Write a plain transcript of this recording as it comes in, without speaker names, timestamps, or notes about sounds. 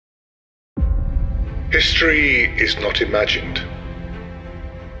History is not imagined.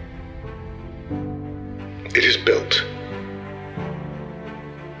 It is built.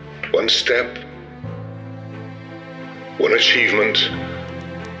 One step, one achievement,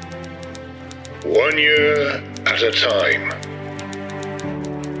 1 year at a time.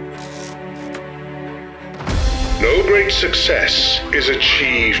 No great success is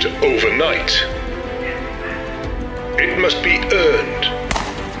achieved overnight. It must be earned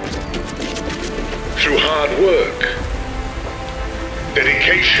through hard work,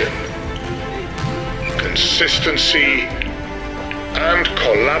 dedication, consistency, and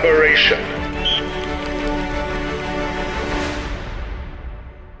collaboration.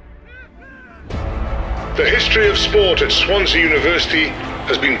 The history of sport at Swansea University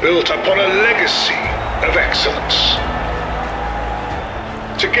has been built upon a legacy of excellence.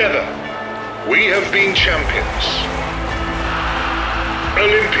 Together, we have been champions,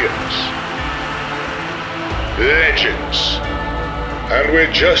 Olympians, legends, and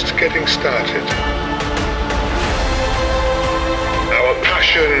we're just getting started. Our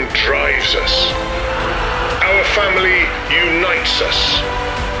passion drives us. Our family unites us.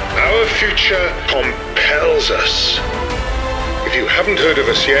 Our future compels us. If you haven't heard of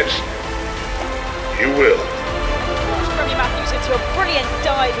us yet, you will. Premier Matthews into a brilliant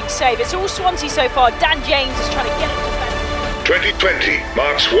diving save. It's all Swansea so far. Dan James is trying to get it. 2020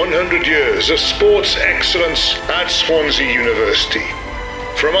 marks 100 years of sports excellence at Swansea University.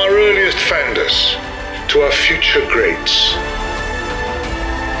 From our earliest founders to our future greats.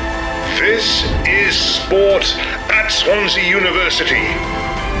 This is sport at Swansea University.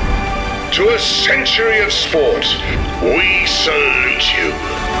 To a century of sport, we salute you.